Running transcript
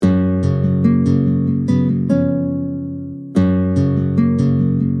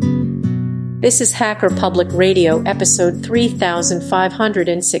This is Hacker Public Radio, episode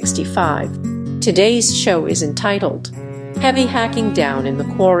 3565. Today's show is entitled, Heavy Hacking Down in the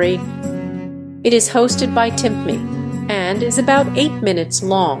Quarry. It is hosted by Timpme and is about 8 minutes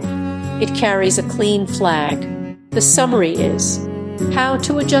long. It carries a clean flag. The summary is, how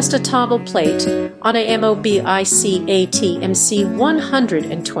to adjust a toggle plate on a MOBIC AT-MC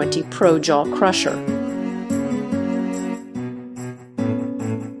 120 Pro Jaw Crusher.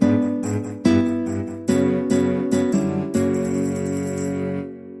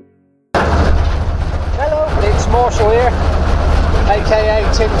 Here, aka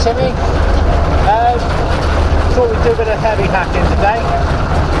Timmy. Thought we'd do a bit of heavy hacking today,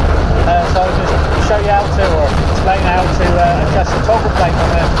 so I'll just show you how to, or explain how to adjust the toggle plate on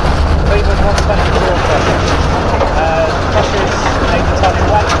a Cleveland 120 jaw crusher. Crusher is 80 ton in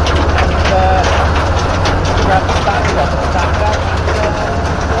weight, and grab the stand off and stand out.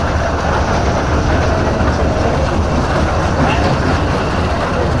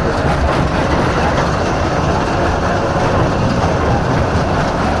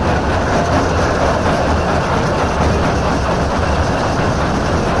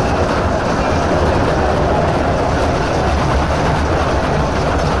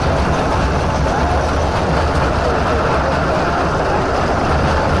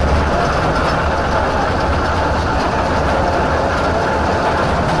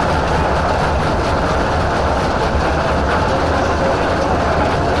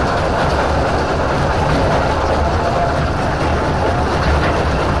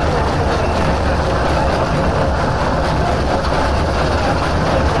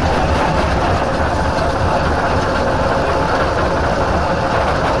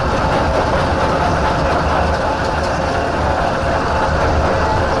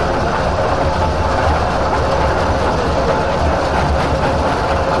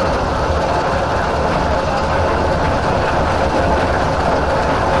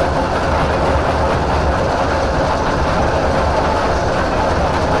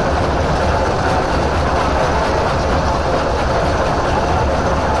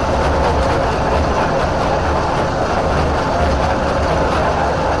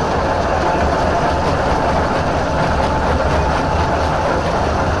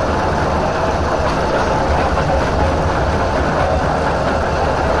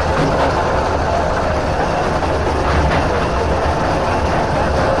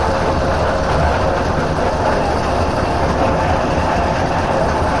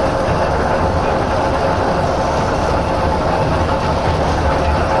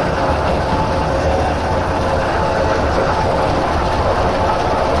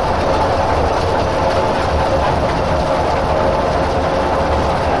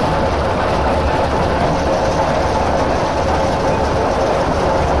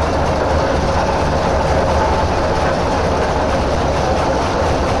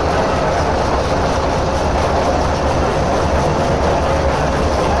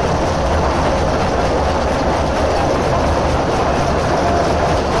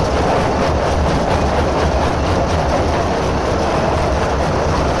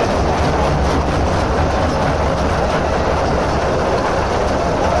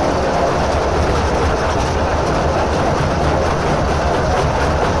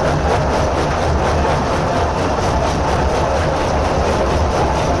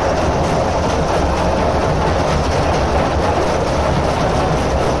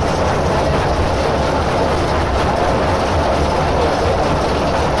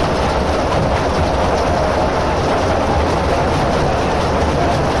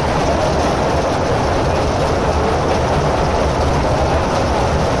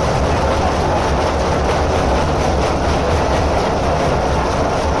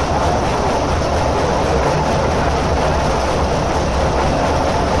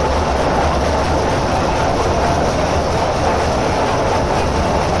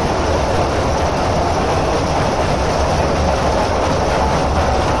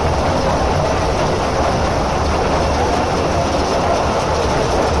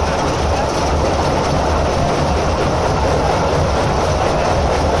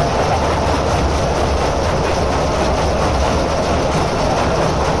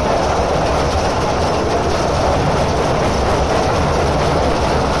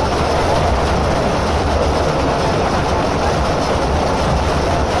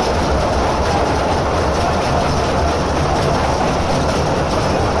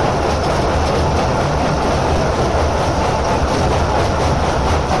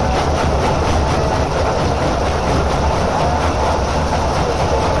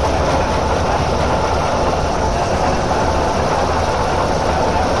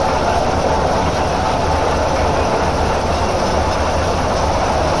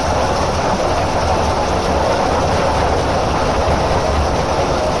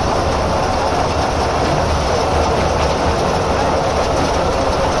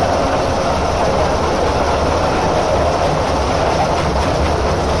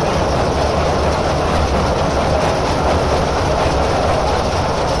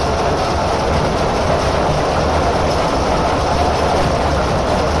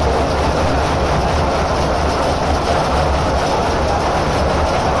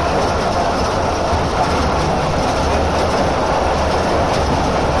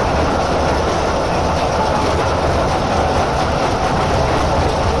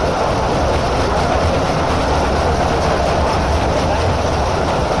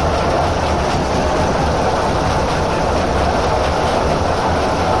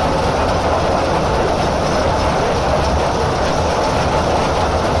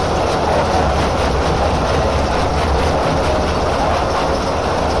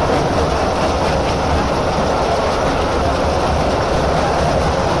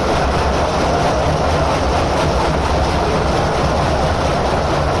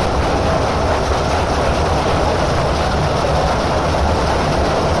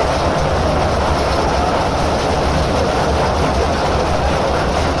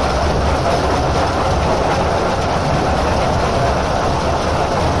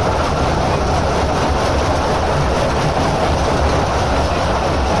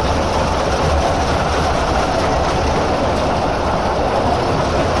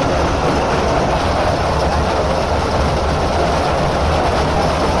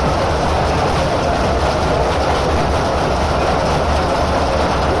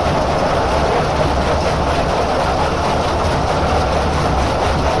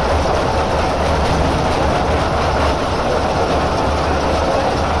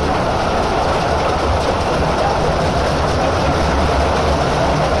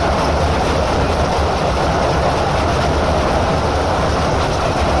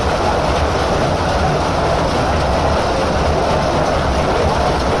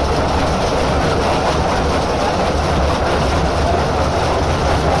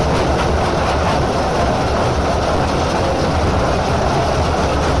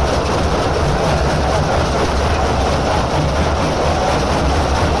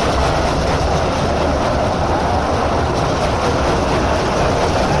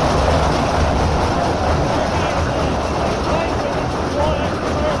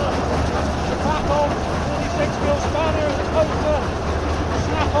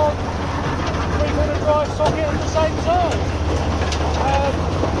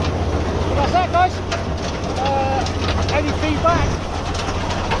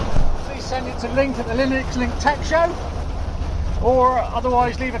 find it's a link at the Linux Link Tech Show, or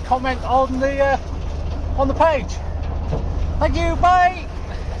otherwise leave a comment on the page. Thank you, bye!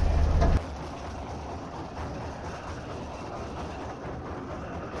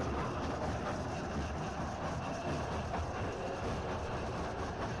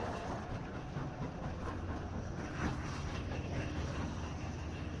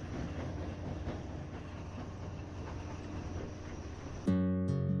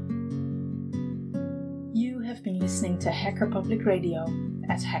 You have been listening to Hacker Public Radio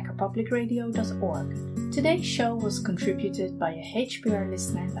at hackerpublicradio.org. Today's show was contributed by a HPR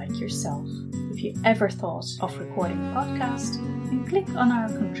listener like yourself. If you ever thought of recording a podcast, then click on our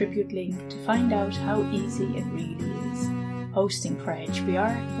contribute link to find out how easy it really is. Hosting for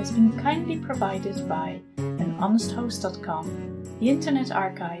HPR has been kindly provided by anhonesthost.com, the Internet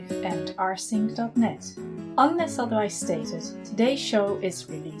Archive and rsync.net. Unless otherwise stated, today's show is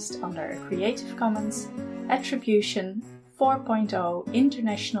released under a Creative Commons Attribution 4.0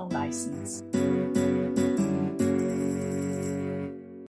 International License.